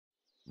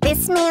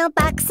This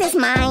mailbox is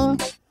mine,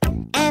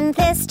 and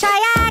this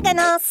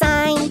triagonal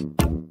sign.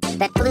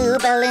 That blue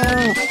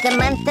balloon, the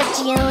month of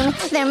June,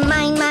 they're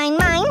mine, mine,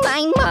 mine,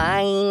 mine,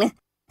 mine.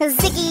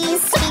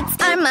 Ziggy's sweets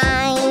are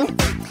mine.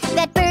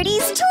 That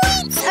birdie's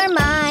tweets are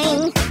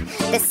mine.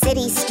 The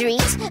city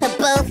street,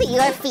 both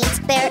your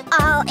feet, they're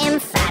all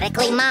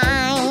emphatically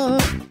mine.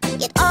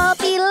 It all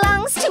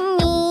belongs to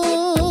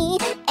me,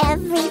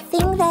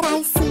 everything that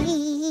I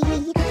see.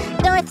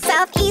 North,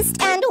 south,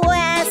 east, and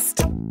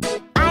west.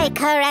 I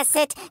caress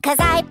it, 'cause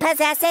I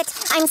possess it.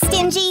 I'm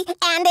stingy,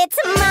 and it's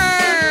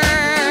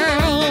mine.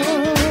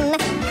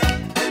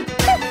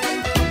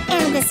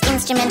 And this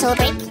instrumental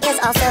break is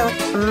also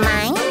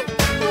mine.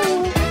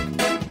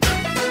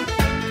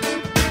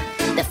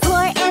 The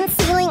floor and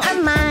ceiling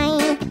are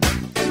mine.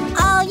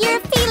 All your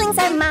feelings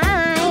are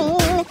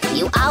mine.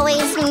 You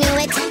always knew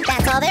it,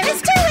 that's all there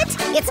is to it.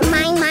 It's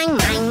mine, mine,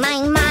 mine,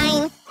 mine,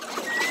 mine.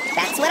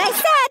 That's what I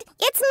said,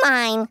 it's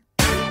mine.